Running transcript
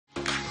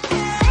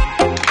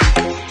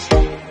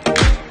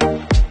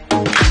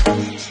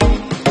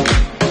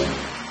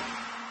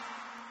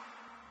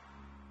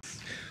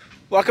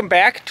Welcome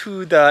back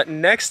to the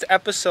next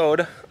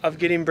episode of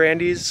getting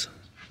Brandy's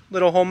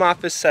little home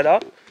office set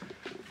up.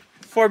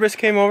 Forbes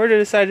came over to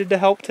decided to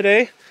help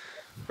today.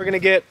 We're gonna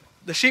get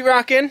the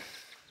sheetrock in,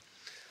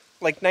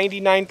 like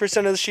 99%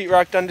 of the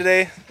sheetrock done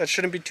today. That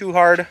shouldn't be too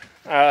hard.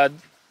 The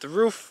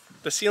roof,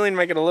 the ceiling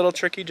might get a little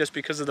tricky just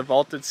because of the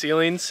vaulted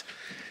ceilings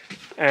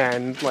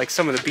and like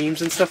some of the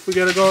beams and stuff we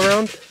gotta go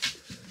around.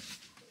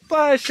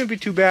 But it shouldn't be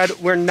too bad.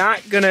 We're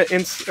not gonna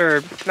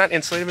not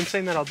insulate. I've been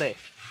saying that all day.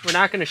 We're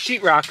not gonna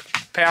sheetrock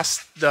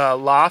past the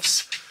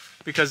lofts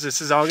because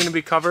this is all going to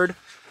be covered.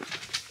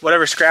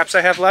 Whatever scraps I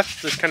have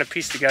left, just kind of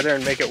piece together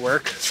and make it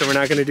work. So we're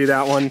not going to do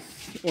that one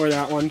or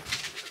that one,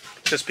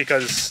 just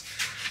because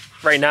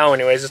right now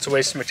anyways it's a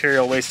waste of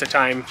material, waste of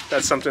time.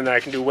 That's something that I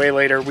can do way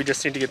later. We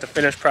just need to get the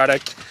finished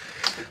product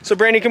so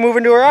Brandy can move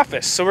into her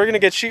office. So we're going to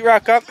get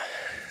sheetrock up,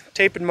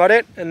 tape and mud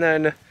it, and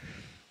then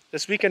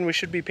this weekend we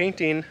should be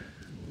painting,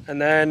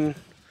 and then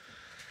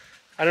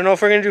I don't know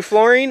if we're going to do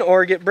flooring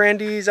or get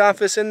Brandy's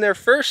office in there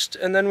first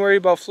and then worry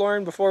about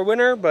flooring before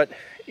winter, but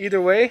either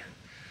way,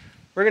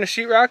 we're going to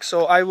sheetrock,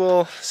 so I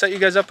will set you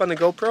guys up on the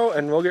GoPro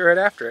and we'll get right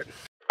after it.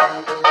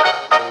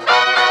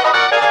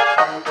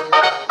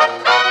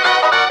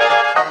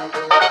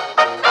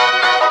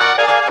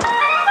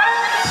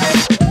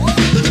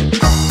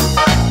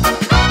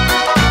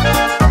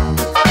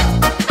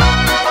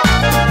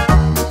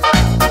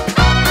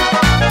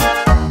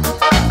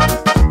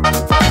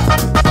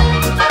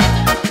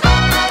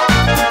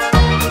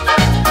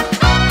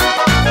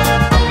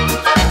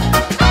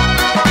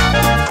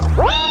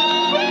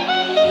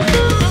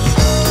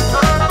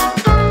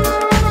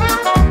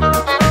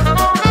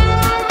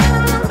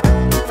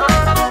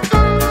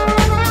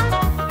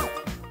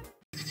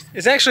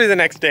 It's actually the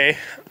next day.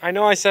 I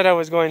know I said I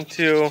was going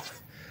to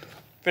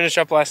finish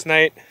up last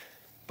night,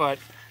 but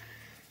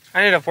I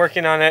ended up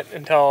working on it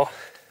until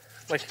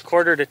like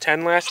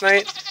 9:45 last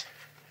night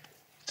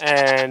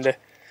and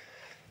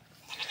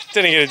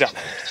didn't get it done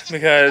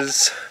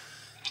because,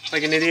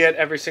 like an idiot,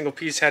 every single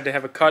piece had to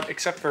have a cut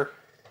except for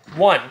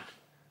one.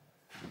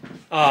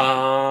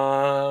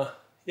 One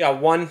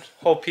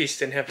whole piece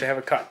didn't have to have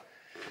a cut,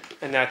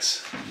 and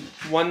that's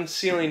one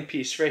ceiling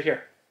piece right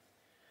here.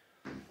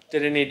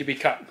 Didn't need to be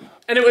cut.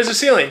 And it was a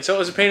ceiling, so it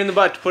was a pain in the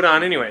butt to put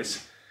on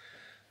anyways.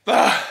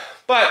 But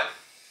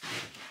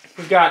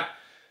we've got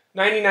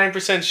 99%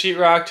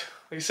 sheetrocked.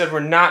 Like I said, we're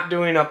not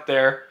doing up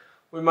there.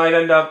 We might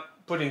end up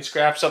putting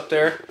scraps up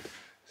there.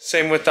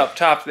 Same with up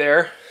top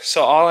there.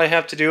 So all I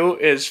have to do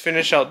is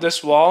finish out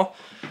this wall,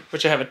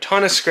 which I have a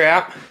ton of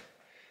scrap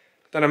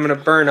that I'm gonna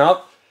burn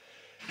up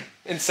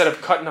instead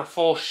of cutting a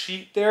full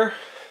sheet there,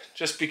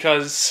 just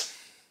because,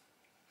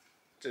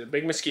 it's a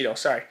big mosquito,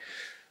 sorry.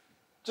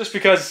 Just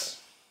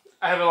because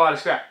I have a lot of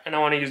scrap and I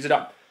want to use it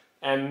up.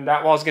 And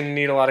that wall's going to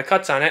need a lot of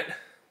cuts on it.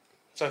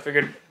 So I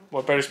figured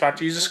what better spot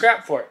to use the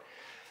scrap for it.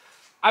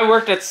 I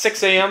worked at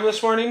 6 a.m.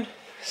 this morning,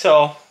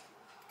 so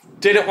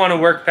didn't want to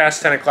work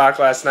past 10 o'clock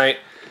last night.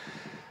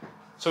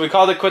 So we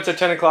called it quits at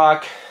 10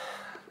 o'clock.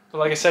 But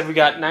like I said, we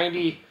got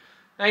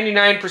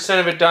 99%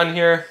 of it done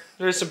here.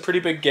 There's some pretty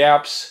big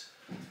gaps.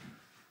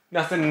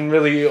 Nothing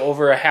really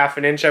over a ½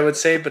 an inch, I would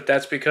say, but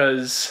that's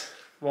because,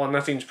 well,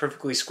 nothing's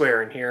perfectly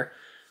square in here.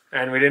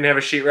 And we didn't have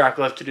a sheetrock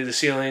left to do the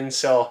ceiling,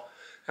 so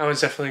that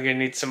one's definitely going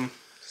to need some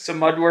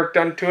mud work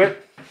done to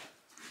it.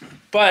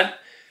 But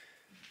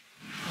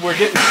we're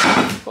getting,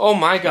 oh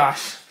my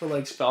gosh, the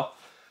legs fell.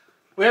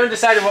 We haven't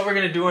decided what we're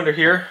going to do under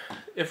here.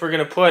 If we're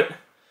going to put,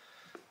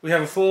 we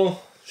have a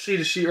full sheet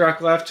of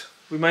sheetrock left.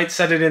 We might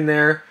set it in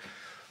there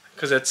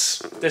because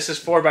this is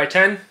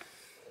 4x10,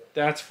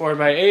 that's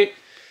 4x8,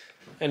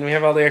 and we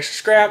have all the extra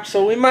scrap.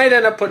 So we might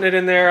end up putting it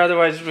in there.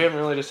 Otherwise, we haven't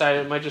really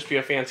decided. It might just be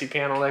a fancy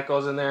panel that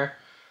goes in there.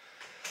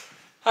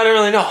 I don't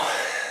really know,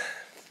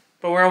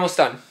 but we're almost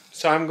done.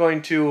 So I'm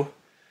going to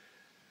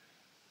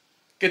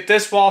get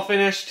this wall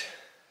finished.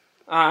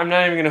 I'm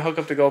not even going to hook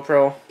up the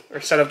GoPro or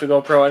set up the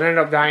GoPro. It ended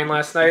up dying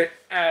last night,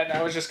 and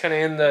I was just kind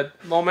of in the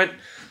moment.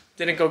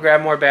 Didn't go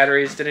grab more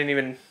batteries, didn't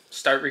even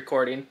start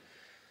recording.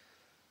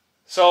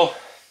 So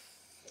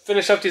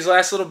finish up these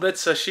last little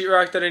bits of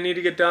sheetrock that I need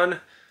to get done,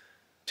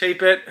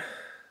 tape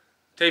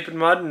and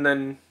mud, and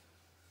then,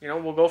 you know,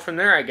 we'll go from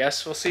there, I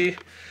guess. We'll see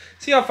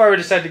how far we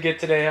decide to get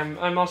today.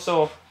 I'm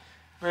also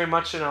very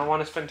much in a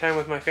want to spend time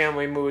with my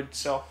family mood,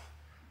 so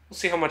we'll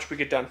see how much we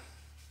get done.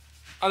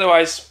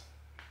 Otherwise,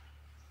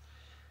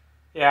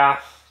 yeah,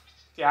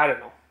 I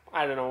don't know.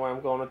 I don't know where I'm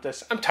going with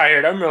this. I'm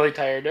tired. I'm really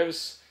tired.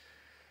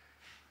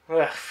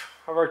 I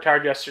worked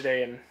hard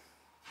yesterday and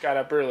got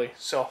up early,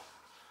 so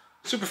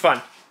super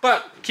fun.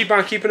 But keep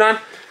on keeping on.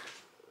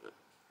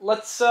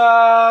 Let's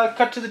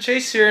cut to the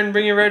chase here and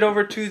bring you right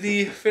over to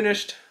the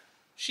finished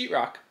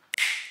sheetrock.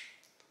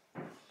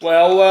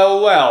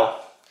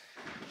 Well.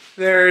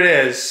 There it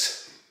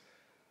is.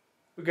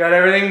 We got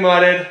everything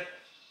mudded,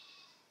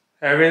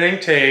 everything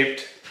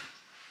taped,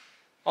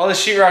 all the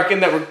sheetrock in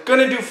that we're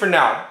gonna do for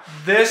now.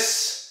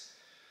 This,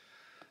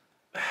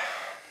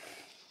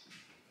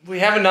 we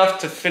have enough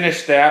to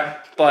finish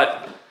that,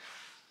 but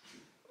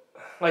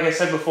like I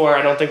said before,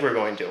 I don't think we're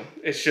going to.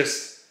 It's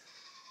just,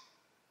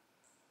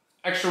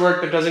 extra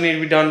work that doesn't need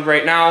to be done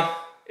right now.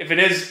 If it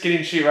is getting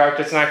sheetrocked,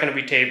 it's not going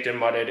to be taped and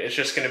mudded. It's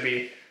just going to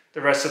be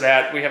the rest of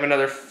that. We have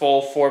another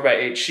full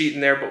 4x8 sheet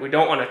in there, but we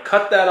don't want to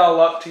cut that all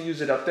up to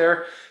use it up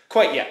there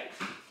quite yet,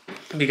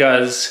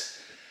 because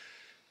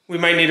we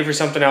might need it for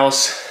something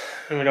else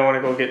and we don't want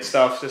to go get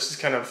stuff. This is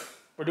kind of,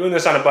 we're doing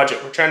this on a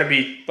budget. We're trying to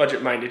be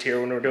budget minded here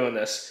when we're doing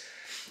this.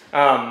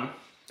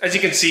 As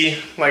you can see,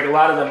 like, a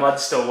lot of the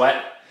mud's still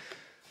wet,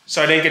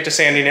 so I didn't get to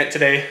sanding it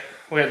today.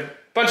 We had a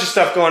bunch of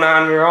stuff going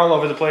on. We were all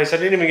over the place. I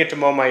didn't even get to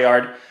mow my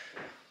yard.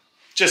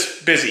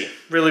 Just busy,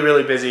 really,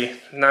 really busy.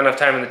 Not enough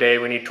time in the day.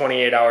 We need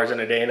 28 hours in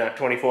a day, not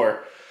 24.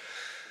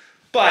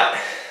 But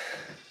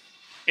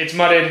it's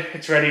mudded,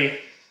 it's ready.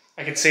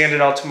 I can sand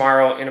it all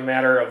tomorrow in a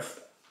matter of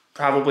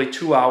probably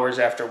 2 hours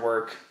after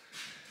work.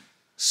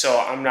 So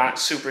I'm not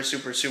super,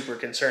 super, super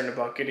concerned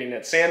about getting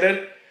it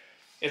sanded.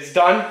 It's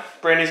done.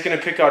 Brandy's gonna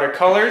pick out her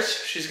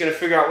colors. She's gonna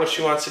figure out what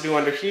she wants to do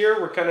under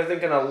here. We're kind of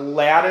thinking a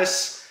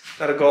lattice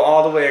that'll go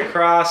all the way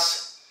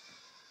across,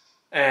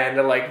 and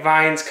the, like,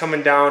 vines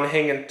coming down,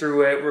 hanging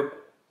through it. We're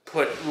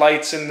put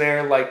lights in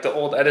there, like the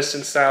old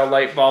Edison style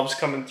light bulbs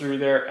coming through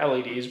there,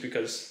 LEDs,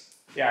 because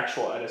the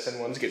actual Edison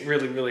ones get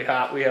really, really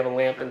hot. We have a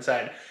lamp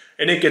inside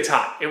and it gets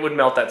hot. It would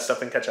melt that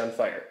stuff and catch on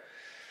fire.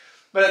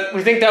 But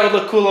we think that would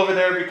look cool over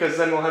there, because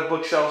then we'll have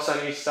bookshelves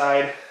on each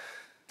side.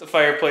 The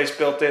fireplace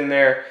built in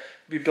there,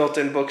 be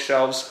built-in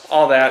bookshelves,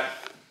 all that.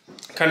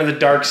 Kind of the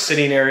dark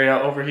sitting area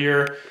over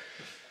here.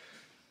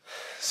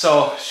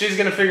 So she's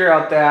gonna figure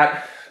out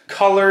that.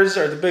 Colors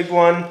are the big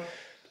one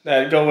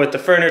that go with the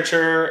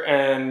furniture,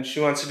 and she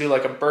wants to do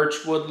like a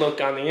birch wood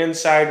look on the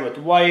inside with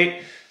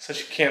white, so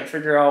she can't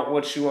figure out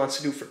what she wants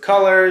to do for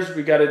colors.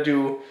 We gotta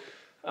do,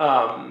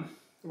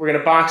 we're gonna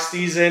box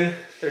these in.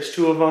 There's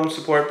 2 of them,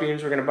 support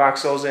beams. We're gonna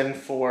box those in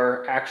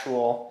for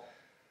actual,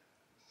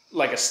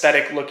 like,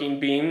 aesthetic looking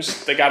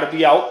beams. They gotta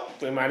be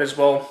out. We might as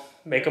well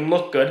make them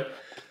look good.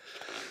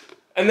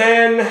 And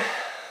then,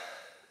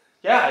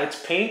 yeah,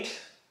 it's paint,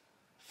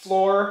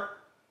 floor,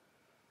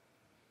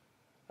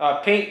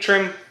 paint,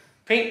 trim,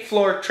 paint,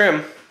 floor,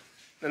 trim.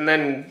 And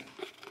then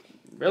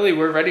really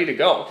we're ready to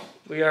go.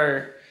 We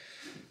are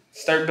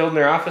start building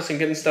our office and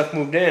getting stuff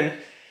moved in.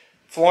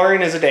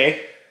 Flooring is a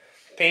day.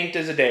 Paint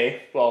is a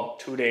day. Well,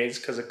 2 days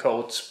because of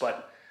coats,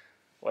 but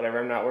whatever,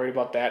 I'm not worried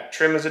about that.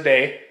 Trim is a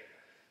day.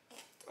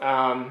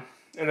 And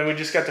then we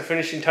just got the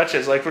finishing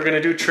touches. Like, we're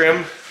gonna do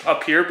trim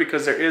up here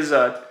because there is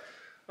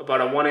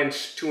about a 1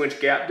 inch, 2 inch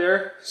gap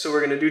there. So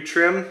we're gonna do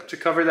trim to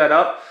cover that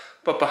up.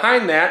 But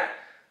behind that,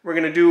 we're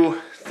gonna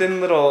do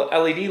thin little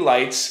LED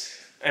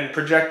lights and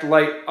project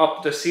light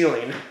up the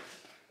ceiling,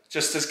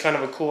 just as kind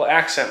of a cool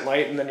accent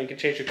light. And then you can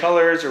change the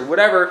colors or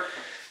whatever.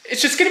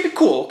 It's just gonna be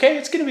cool, okay?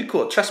 It's gonna be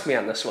cool, trust me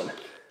on this one.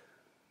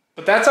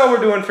 But that's all we're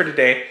doing for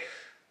today.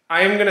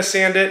 I am gonna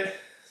sand it.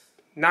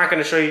 Not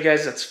gonna show you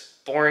guys, that's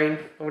boring.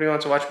 Nobody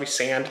wants to watch me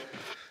sand.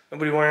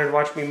 Nobody wanted to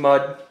watch me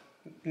mud.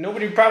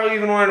 Nobody probably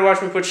even wanted to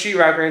watch me put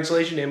sheetrock or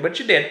insulation in, but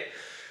you did.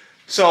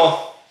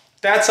 So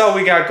that's all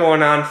we got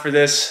going on for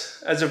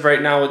this. As of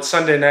right now, it's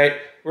Sunday night.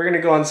 We're gonna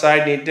go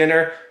inside and eat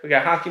dinner. We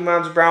got Hockey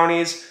Mom's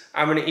brownies.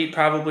 I'm gonna eat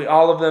probably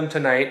all of them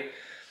tonight.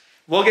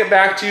 We'll get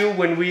back to you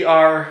when we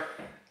are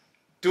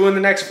doing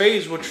the next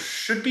phase, which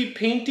should be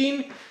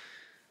painting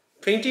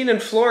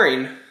and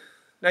flooring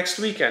next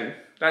weekend.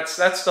 That's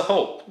the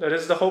hope. That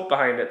is the hope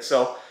behind it.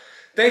 So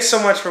thanks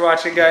so much for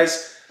watching,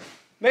 guys.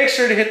 Make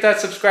sure to hit that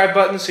subscribe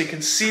button so you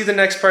can see the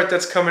next part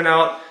that's coming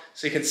out,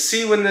 so you can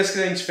see when this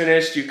thing's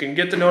finished. You can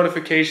get the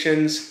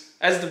notifications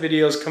as the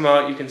videos come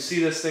out. You can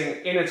see this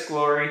thing in its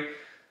glory,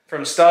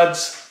 from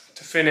studs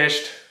to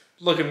finished,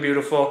 looking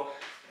beautiful.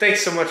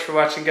 Thanks so much for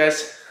watching,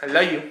 guys. I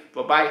love you.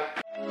 Bye-bye.